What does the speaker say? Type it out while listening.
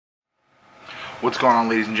What's going on,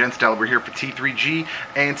 ladies and gents? Dalibor here for T3G,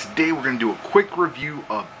 and today we're going to do a quick review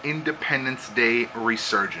of Independence Day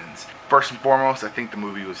Resurgence. First and foremost, I think the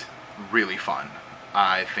movie was really fun.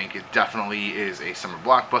 I think it definitely is a summer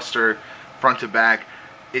blockbuster, front to back.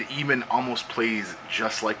 It even almost plays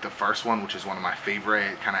just like the first one, which is one of my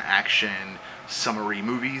favorite kind of action, summery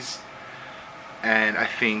movies. And I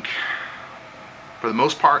think, for the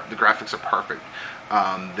most part, the graphics are perfect.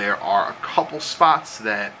 There are a couple spots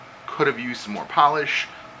that could have used some more polish,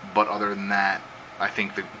 but other than that, I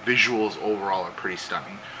think the visuals overall are pretty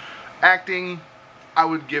stunning. Acting, I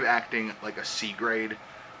would give acting like a C grade.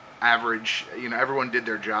 Average. You know, everyone did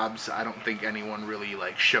their jobs. I don't think anyone really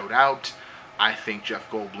showed out. I think Jeff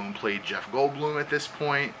Goldblum played Jeff Goldblum at this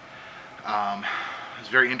point. It's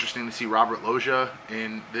very interesting to see Robert Loggia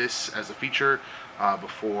in this as a feature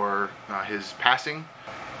before his passing.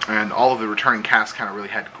 And all of the returning cast kind of really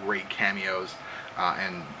had great cameos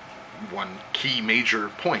and one key major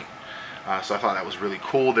point. So I thought that was really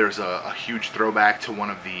cool. There's a huge throwback to one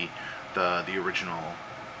of the original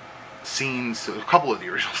scenes, a couple of the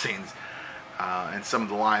original scenes, and some of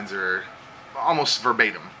the lines are almost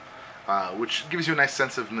verbatim, which gives you a nice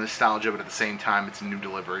sense of nostalgia, but at the same time it's a new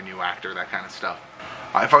delivery, new actor, that kind of stuff.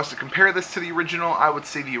 If I was to compare this to the original, I would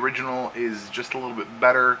say the original is just a little bit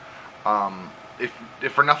better. If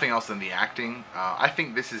for nothing else than the acting. I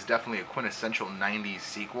think this is definitely a quintessential 90s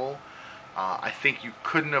sequel. I think you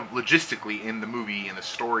couldn't have, logistically in the movie, in the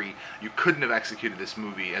story, you couldn't have executed this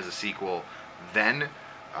movie as a sequel then.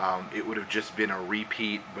 It would have just been a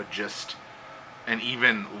repeat, but just an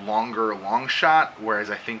even longer long shot, whereas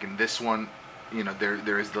I think in this one, you know,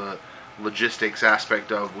 there is the logistics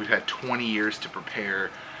aspect of we've had 20 years to prepare.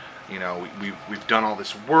 You know, we've done all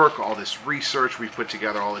this work, all this research, we've put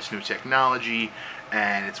together all this new technology,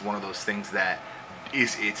 and it's one of those things that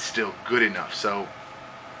it's still good enough. So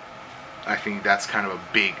I think that's kind of a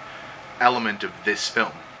big element of this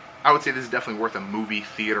film. I would say this is definitely worth a movie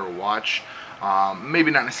theater watch.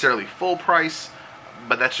 Maybe not necessarily full price,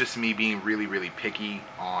 but that's just me being really picky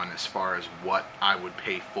on as far as what I would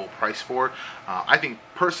pay full price for. I think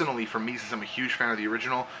personally, for me, since I'm a huge fan of the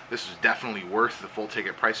original, this was definitely worth the full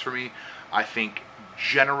ticket price for me. I think,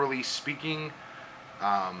 generally speaking,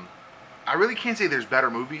 I really can't say there's better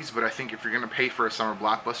movies, but I think if you're going to pay for a summer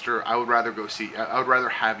blockbuster, I would rather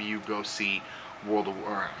have you go see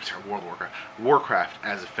Warcraft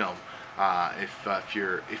as a film. If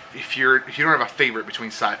you don't have a favorite between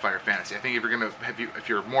sci-fi or fantasy, I think if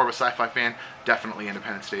you're more of a sci-fi fan, definitely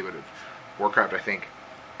Independence Day. But Warcraft, I think,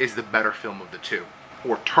 is the better film of the two.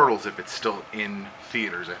 Or Turtles, if it's still in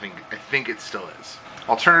theaters. I think it still is.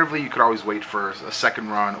 Alternatively, you could always wait for a second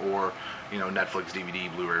run, or Netflix, DVD,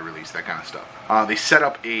 Blu-ray release, that kind of stuff. They set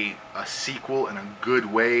up a sequel in a good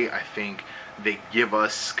way. I think they give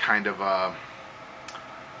us kind of a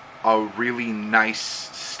really nice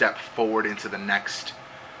step forward into the next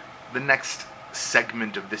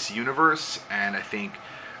segment of this universe, and I think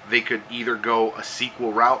they could either go a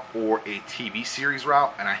sequel route or a TV series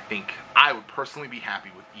route, and I think I would personally be happy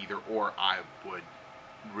with either or. I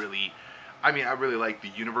really like the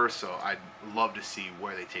universe, so I'd love to see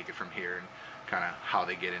where they take it from here and kind of how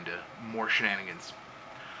they get into more shenanigans.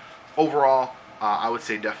 Overall, I would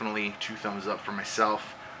say definitely 2 thumbs up for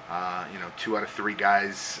myself. 2 out of 3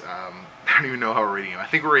 guys. I don't even know how we're rating him. I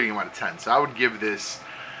think we're rating him out of 10. So I would give this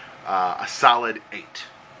a solid 8.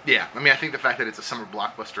 Yeah, I think the fact that it's a summer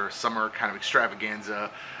blockbuster, a summer kind of extravaganza,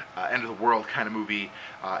 end of the world kind of movie,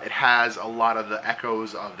 it has a lot of the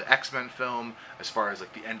echoes of the X-Men film as far as the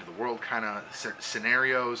end of the world kind of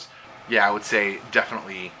scenarios. Yeah, I would say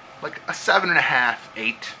definitely like a 7.5,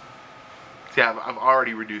 8. Yeah, I've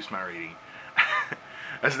already reduced my rating.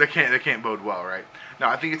 They can't bode well, right? No,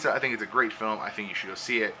 I think it's a great film. I think you should go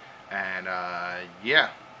see it. And yeah,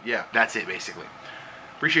 that's it basically.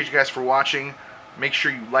 Appreciate you guys for watching. Make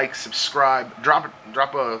sure you like, subscribe, drop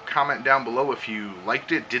a comment down below if you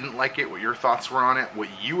liked it, didn't like it, what your thoughts were on it, what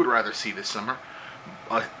you would rather see this summer,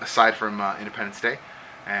 aside from Independence Day.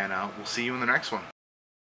 And we'll see you in the next one.